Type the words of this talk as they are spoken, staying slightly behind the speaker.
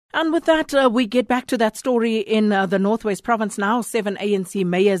And with that, we get back to that story in the Northwest Province now. 7 ANC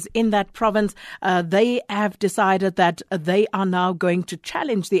mayors in that province, they have decided that they are now going to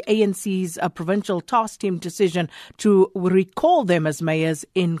challenge the ANC's provincial task team decision to recall them as mayors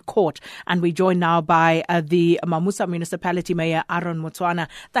in court. And we joined now by the Mamusa Municipality Mayor, Aaron Motswana.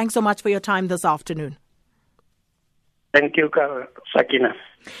 Thanks so much for your time this afternoon. Thank you, Sakina.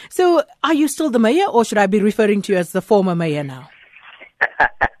 So, are you still the mayor, or should I be referring to you as the former mayor now?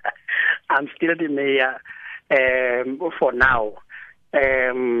 I'm still the mayor for now,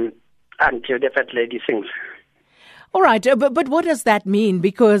 until definitely these things. All right, but what does that mean?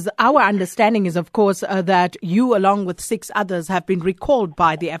 Because our understanding is, of course, that you, along with 6 others, have been recalled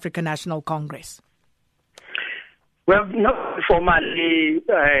by the African National Congress. Well, not formally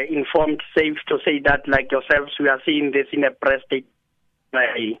informed, safe to say that, like yourselves, we are seeing this in a press statement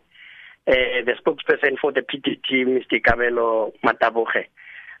by the spokesperson for the PTT, Mr. Kabelo Mataboge.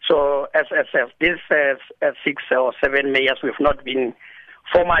 So, as this 6 or 7 mayors, we've not been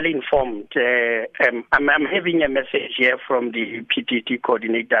formally informed. I'm having a message here from the PTT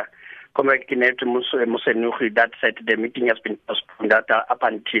coordinator, Comrade Kenneth Musenuchi, that said the meeting has been postponed up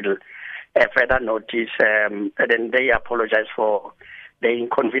until further notice. And then they apologize for the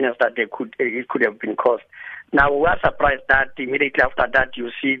inconvenience that it could have been caused. Now, we are surprised that immediately after that, you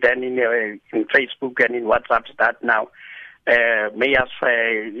see then in Facebook and in WhatsApp that now mayors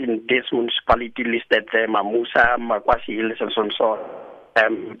in this municipality listed Mamusa, Makwasi Hills, and so on. So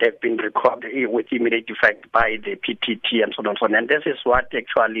they've been recorded with immediate effect by the PTT and so on and so on. And this is what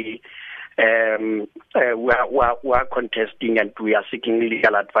actually we are contesting and we are seeking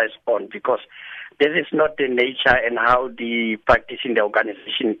legal advice on, because this is not the nature and how the practice in the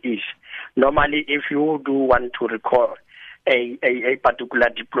organization is. Normally, if you do want to recall a particular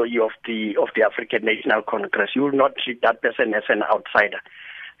employee of the African National Congress, you will not treat that person as an outsider.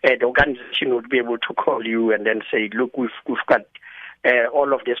 The organization would be able to call you and then say, look, we've got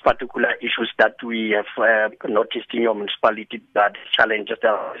all of these particular issues that we have noticed in your municipality that challenges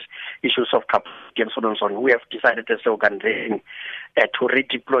the issues of capacity and so on and so on. We have decided as an organization to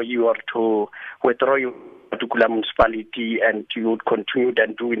redeploy you or to withdraw you particular municipality, and you would continue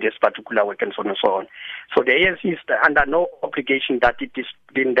then doing this particular work and so on and so on. So the ANC is under no obligation that it is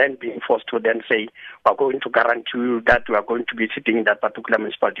then being forced to then say, we're going to guarantee you that we are going to be sitting in that particular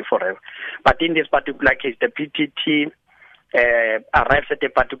municipality forever. But in this particular case, the PTT arrives at a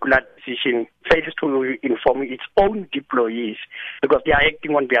particular decision, fails to inform its own deployees, because they are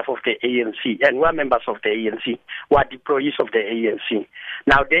acting on behalf of the ANC, and we are members of the ANC, we are deployees of the ANC.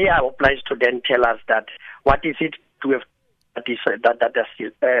 Now they are obliged to then tell us that what is it to have that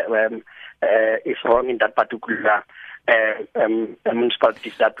is wrong in that particular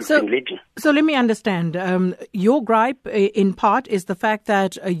municipalities that we've been leading. So let me understand. Your gripe, in part, is the fact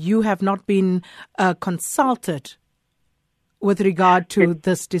that you have not been consulted with regard to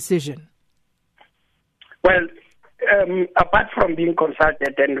this decision. Well, apart from being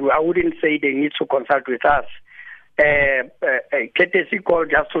consulted, and I wouldn't say they need to consult with us, a courtesy call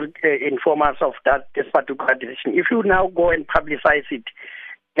just to inform us of this particular decision. If you now go and publicize it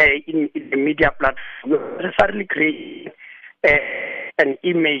in the media platform, you necessarily create an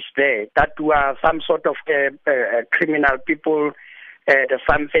image there that we are some sort of criminal people. There's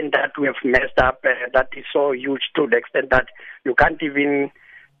something that we have messed up that is so huge to the extent that you can't even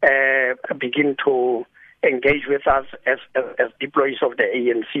begin to engage with us as deployees of the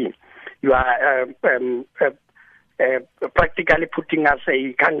ANC. You are practically putting us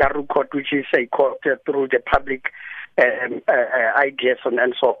a kangaroo court, which is a court through the public ideas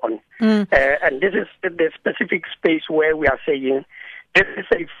and so on. And this is the specific space where we are saying this is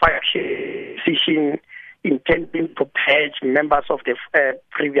a faction decision intending to purge members of the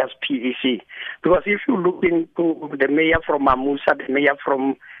previous PEC. Because if you look into the mayor from Mamusa, the mayor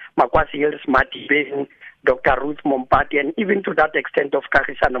from Makwasi Hills, Matibeng, Dr. Ruth Mompati, and even to that extent of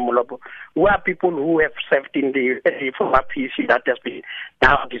Kagisano Molobo, who are people who have served in the former PEC that has been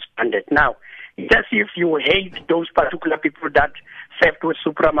now disbanded. Now, it's as if you hate those particular people that served with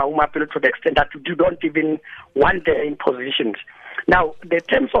Suprema Umapelo to the extent that you don't even want their impositions. Now, the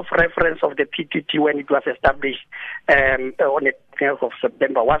terms of reference of the PTT when it was established on the 12th of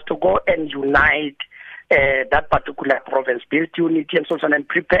September was to go and unite that particular province, build unity and so on, and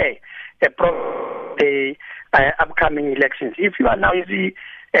prepare the upcoming elections. If you are now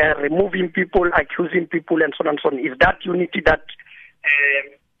removing people, accusing people and so on and so on, is that unity that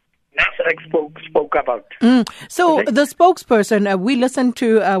Nasrek spoke about? So the spokesperson, we listened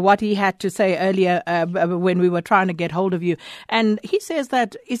to what he had to say earlier when we were trying to get hold of you. And he says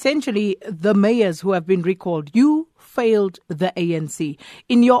that essentially the mayors who have been recalled, you failed the ANC.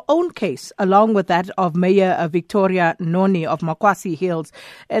 In your own case, along with that of Mayor Victoria Noni of Makwasi Hills,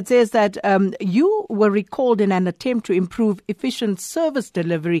 it says that you were recalled in an attempt to improve efficient service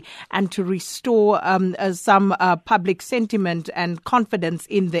delivery and to restore some public sentiment and confidence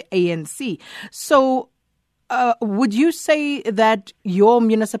in the ANC. So would you say that your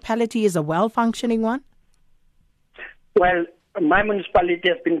municipality is a well-functioning one? Well, my municipality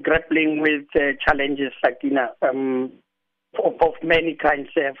has been grappling with challenges, Sakina, of many kinds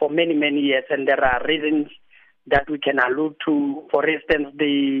for many, many years, and there are reasons that we can allude to. For instance,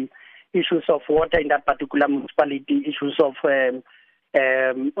 the issues of water in that particular municipality, issues of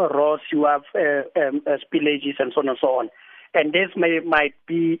raw sewer spillages, and so on and so on. And this might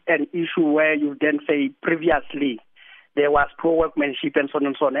be an issue where you then say previously there was poor workmanship and so on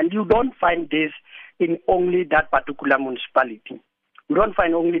and so on. And you don't find this in only that particular municipality. You don't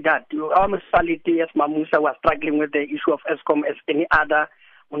find only that. Our municipality, as Mamusa, was struggling with the issue of Eskom as any other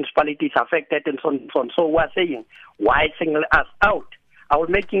municipalities affected and so on and so on. So we're saying, why single us out? I will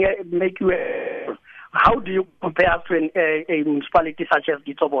make you how do you compare us to a municipality such as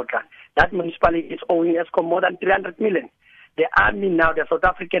Ditsobotla? That municipality is owing Eskom more than 300 million. The army now, the South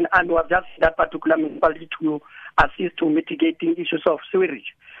African army, was just that particular municipality to assist to mitigating issues of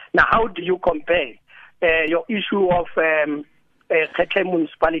sewerage. Now, how do you compare your issue of Khethe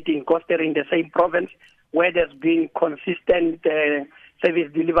municipality in Koster in the same province, where there's been consistent service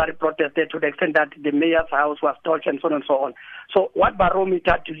delivery protested to the extent that the mayor's house was torched and so on and so on. So what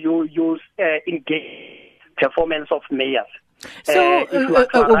barometer do you use in performance of mayors? So,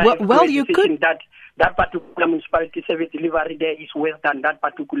 well, you could... That particular municipality service delivery there is worse than that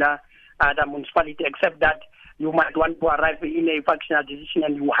particular other municipality, except that you might want to arrive in a functional decision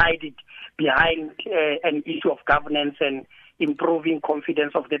and you hide it behind an issue of governance and improving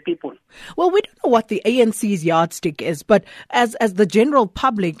confidence of the people. Well, we don't know what the ANC's yardstick is, but as the general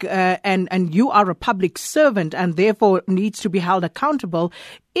public, and you are a public servant and therefore needs to be held accountable,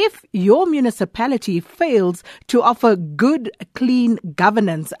 if your municipality fails to offer good, clean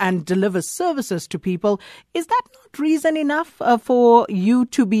governance and deliver services to people, is that not reason enough for you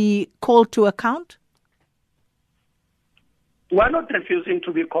to be called to account? We're not refusing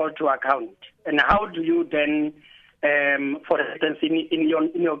to be called to account. And how do you then, for instance, in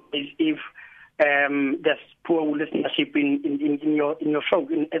your case, if there's poor listenership in your show,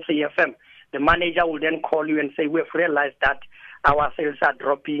 in SAFM, the manager will then call you and say, we've realized that our sales are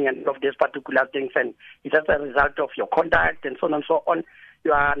dropping and of these particular things, and it's as a result of your conduct and so on and so on.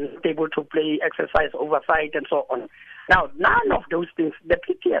 You are not able to play exercise oversight and so on. Now, none of those things, the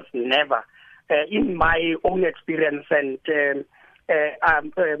PT has never, in my own experience and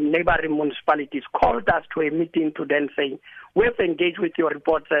neighboring municipalities, called us to a meeting to then say, we've engaged with your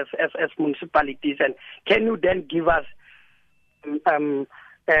reports as municipalities, and can you then give us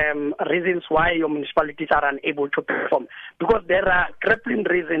reasons why your municipalities are unable to perform? Because there are crippling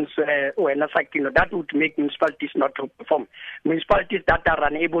reasons that would make municipalities not to perform. Municipalities that are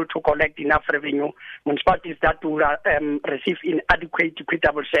unable to collect enough revenue, municipalities that will receive inadequate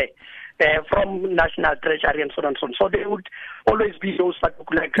equitable share from national treasury and so on and so on. So there would always be those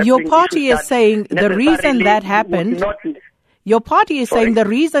particular crippling Your party is saying the reason that happened... Your party is saying the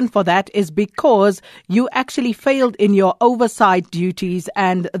reason for that is because you actually failed in your oversight duties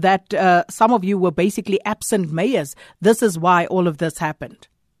and that some of you were basically absent mayors. This is why all of this happened.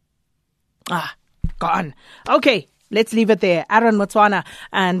 Gone. Okay, let's leave it there. Aaron Motswana,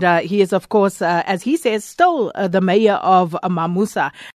 and he is, of course, as he says, still the mayor of Mamusa.